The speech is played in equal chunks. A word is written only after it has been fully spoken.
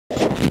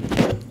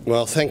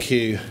Well, thank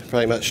you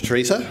very much,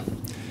 Teresa,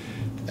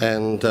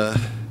 and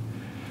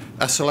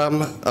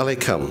Assalamu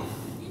alaikum,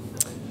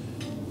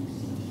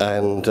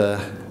 and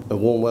a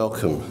warm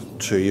welcome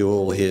to you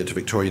all here to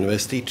Victoria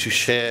University to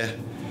share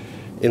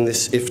in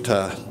this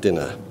Iftar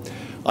dinner.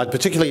 I'd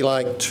particularly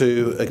like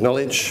to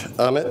acknowledge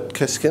Ahmet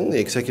Keskin, the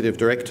Executive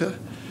Director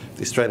of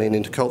the Australian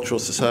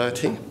Intercultural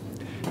Society,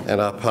 and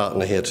our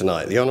partner here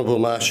tonight, the Honourable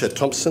Marcia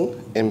Thompson,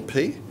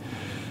 MP,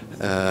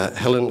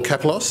 Helen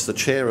Kapelos, the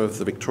Chair of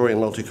the Victorian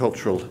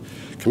Multicultural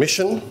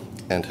Commission,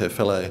 and her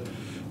fellow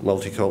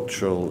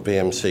Multicultural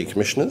VMC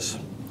Commissioners,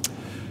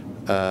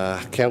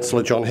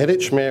 Councillor John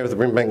Hedditch, Mayor of the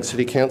Brimbank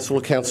City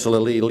Council, Councillor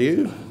Lee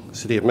Liu,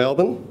 City of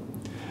Melbourne,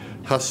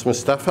 Hus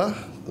Mustafa,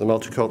 the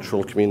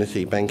Multicultural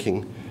Community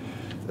Banking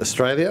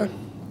Australia,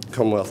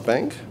 Commonwealth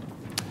Bank,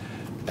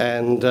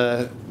 and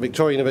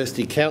Victoria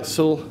University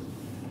Council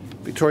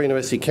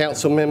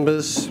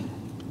members,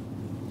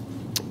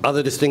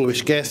 other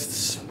distinguished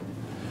guests,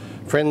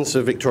 friends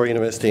of Victoria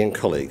University and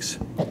colleagues.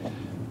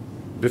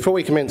 Before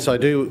we commence, I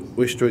do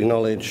wish to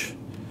acknowledge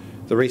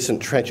the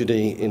recent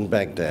tragedy in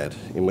Baghdad,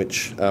 in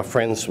which our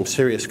friends from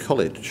Sirius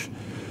College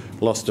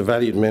lost a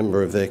valued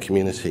member of their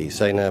community,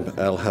 Zainab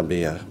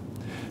al-Habia,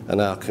 and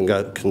our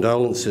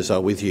condolences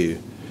are with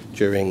you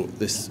during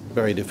this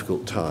very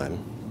difficult time.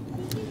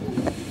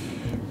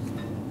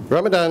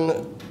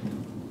 Ramadan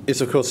is,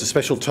 of course, a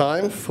special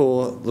time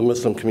for the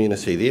Muslim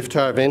community. The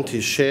Iftar event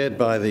is shared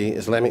by the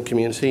Islamic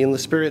community in the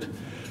spirit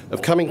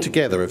of coming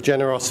together, of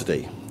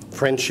generosity,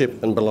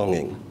 friendship and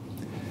belonging.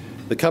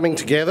 The coming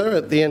together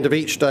at the end of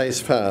each day's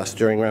fast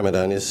during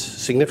Ramadan is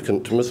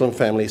significant to Muslim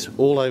families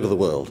all over the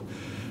world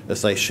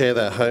as they share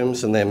their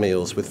homes and their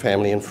meals with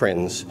family and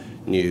friends,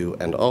 new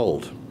and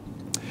old.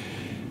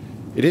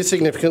 It is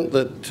significant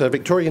that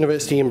Victoria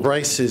University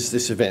embraces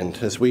this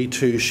event as we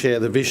too share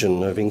the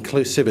vision of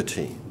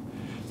inclusivity,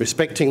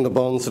 respecting the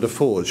bonds that are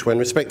forged when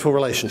respectful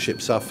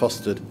relationships are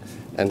fostered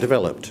and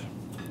developed.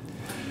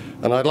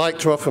 And I'd like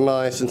to offer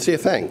my sincere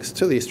thanks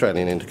to the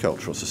Australian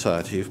Intercultural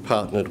Society, who've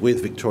partnered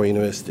with Victoria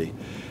University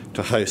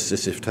to host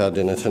this Iftar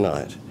dinner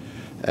tonight,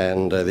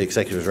 and the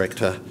Executive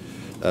Director,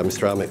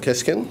 Mr. Ahmet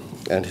Keskin,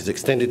 and his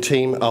extended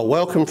team are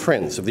welcome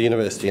friends of the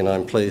University, and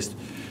I'm pleased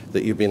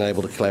that you've been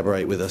able to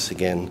collaborate with us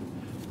again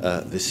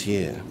this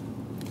year.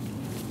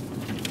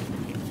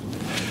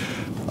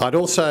 I'd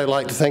also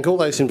like to thank all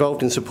those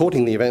involved in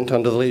supporting the event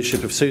under the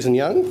leadership of Susan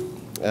Young,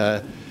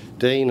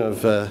 Dean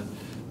of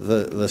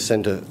the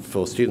Centre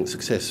for Student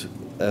Success.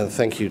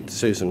 Thank you,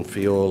 Susan, for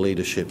your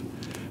leadership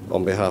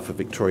on behalf of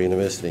Victoria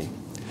University.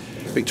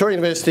 Victoria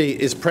University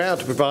is proud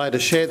to provide a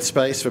shared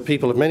space for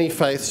people of many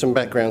faiths and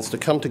backgrounds to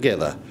come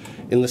together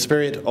in the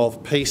spirit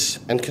of peace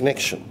and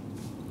connection.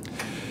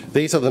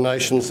 These are the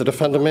notions that are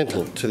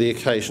fundamental to the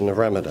occasion of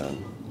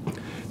Ramadan.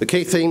 The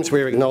key themes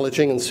we're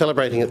acknowledging and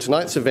celebrating at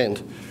tonight's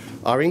event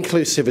are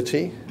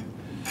inclusivity,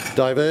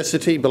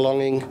 diversity,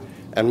 belonging,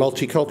 and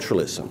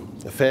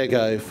multiculturalism, a fair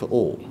go for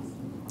all.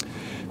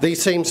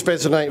 These themes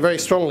resonate very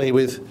strongly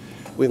with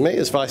me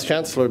as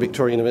Vice-Chancellor of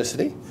Victoria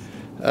University.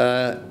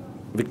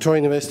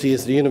 Victoria University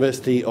is the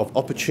university of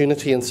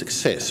opportunity and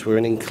success. We're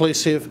an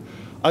inclusive,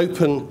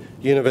 open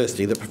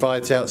university that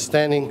provides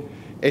outstanding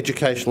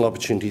educational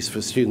opportunities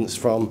for students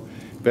from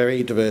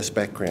very diverse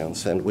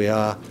backgrounds, and we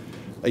are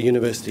a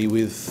university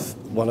with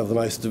one of the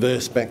most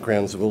diverse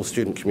backgrounds of all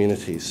student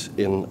communities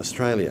in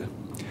Australia.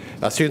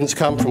 Our students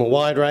come from a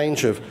wide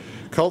range of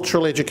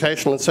cultural,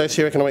 educational and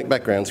socio-economic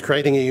backgrounds,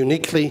 creating a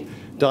uniquely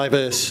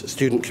diverse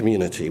student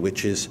community,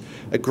 which is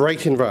a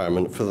great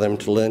environment for them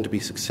to learn to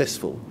be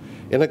successful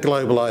in a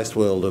globalised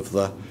world of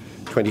the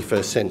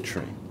 21st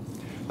century.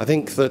 I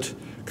think that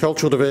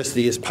cultural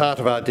diversity is part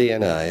of our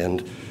DNA,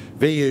 and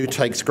VU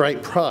takes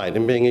great pride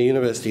in being a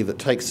university that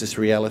takes this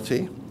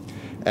reality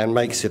and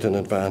makes it an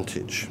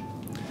advantage.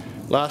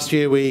 Last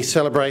year we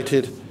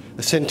celebrated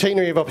a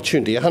centenary of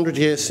opportunity, 100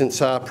 years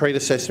since our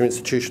predecessor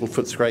institution,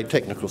 Footscray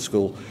Technical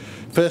School,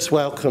 first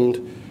welcomed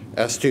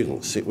our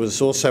students. It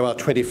was also our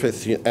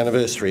 25th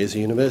anniversary as a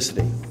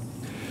university.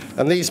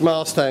 And these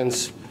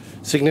milestones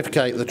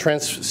signify the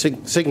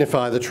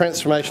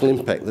transformational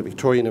impact that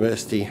Victoria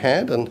University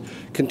had and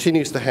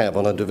continues to have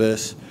on a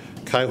diverse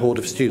cohort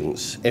of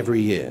students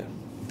every year.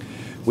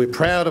 We're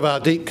proud of our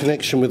deep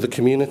connection with the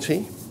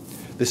community.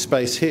 This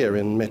space here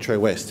in Metro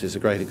West is a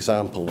great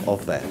example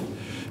of that,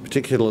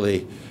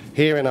 particularly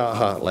here in our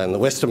heartland, the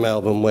West of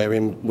Melbourne, where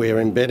we're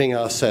embedding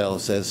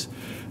ourselves as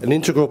an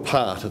integral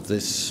part of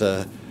this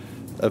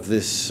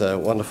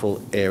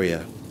wonderful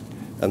area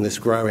and this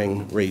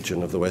growing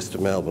region of the West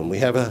of Melbourne. We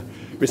have a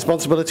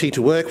responsibility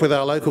to work with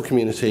our local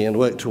community and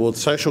work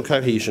towards social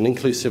cohesion,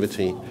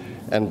 inclusivity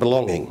and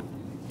belonging.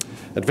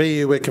 At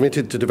VU, we're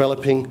committed to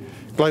developing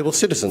global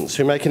citizens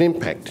who make an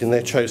impact in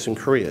their chosen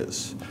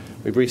careers.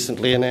 We've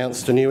recently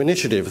announced a new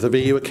initiative, the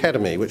VU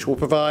Academy, which will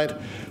provide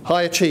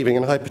high-achieving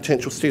and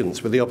high-potential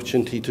students with the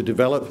opportunity to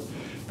develop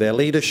their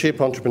leadership,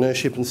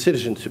 entrepreneurship and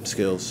citizenship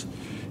skills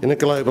in a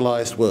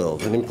globalised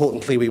world. And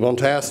importantly, we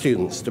want our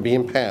students to be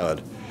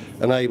empowered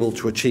and able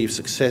to achieve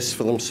success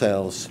for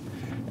themselves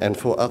and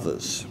for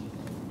others.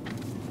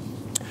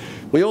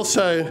 We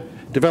also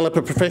develop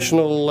a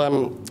professional,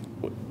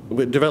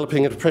 we're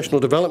developing a professional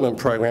development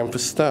program for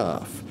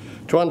staff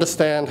to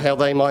understand how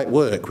they might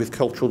work with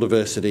cultural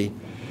diversity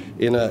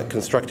in a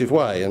constructive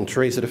way. And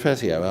Teresa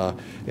DeFazio, our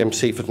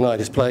MC for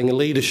tonight, is playing a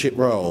leadership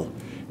role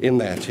in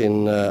that,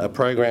 in a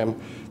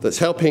program that's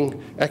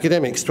helping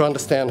academics to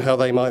understand how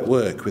they might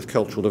work with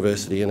cultural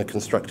diversity in a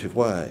constructive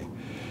way.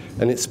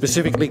 And it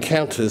specifically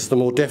counters the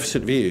more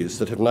deficit views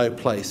that have no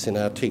place in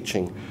our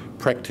teaching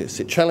practice.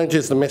 It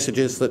challenges the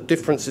messages that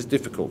difference is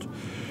difficult,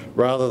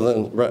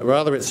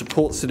 rather it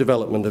supports the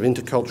development of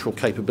intercultural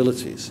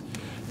capabilities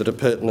that are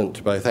pertinent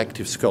to both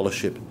active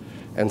scholarship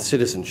and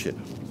citizenship.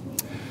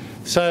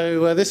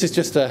 So this is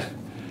just a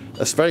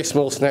very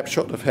small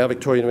snapshot of how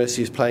Victoria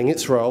University is playing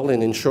its role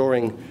in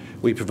ensuring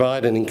we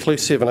provide an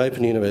inclusive and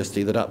open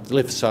university that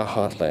uplifts our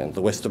heartland,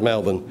 the west of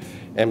Melbourne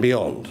and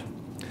beyond.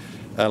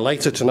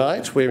 Later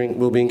tonight,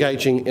 we'll be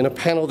engaging in a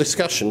panel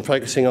discussion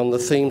focusing on the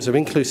themes of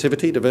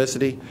inclusivity,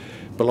 diversity,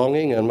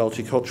 belonging and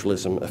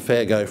multiculturalism, a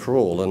fair go for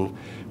all. And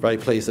very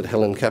pleased that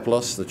Helen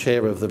Kapelos, the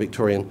chair of the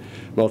Victorian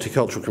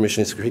Multicultural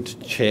Commission, has agreed to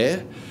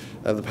chair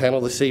the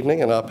panel this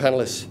evening. And our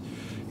panellists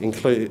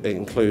include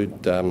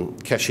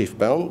Kashif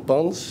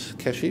Bonds.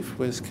 Kashif,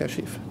 where's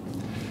Kashif?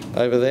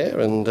 Over there,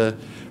 and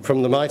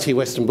from the mighty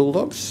Western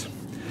Bulldogs.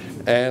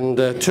 And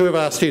two of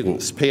our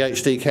students,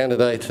 PhD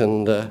candidate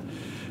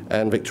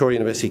and Victoria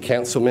University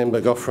Council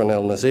member Gofran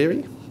El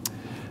Naziri.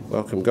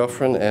 Welcome,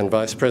 Gofran, and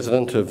Vice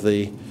President of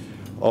the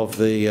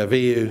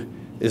VU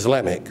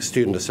Islamic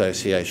Student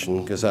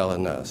Association, Ghazala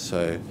Naz.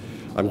 So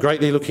I'm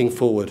greatly looking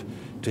forward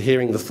to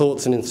hearing the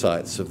thoughts and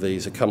insights of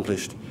these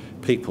accomplished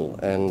people.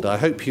 And I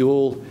hope you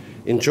all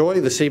enjoy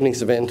this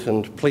evening's event,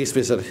 and please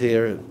visit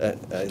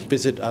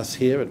us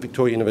here at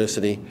Victoria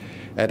University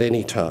at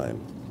any time.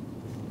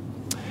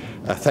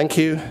 Thank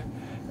you,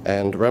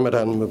 and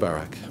Ramadan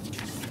Mubarak.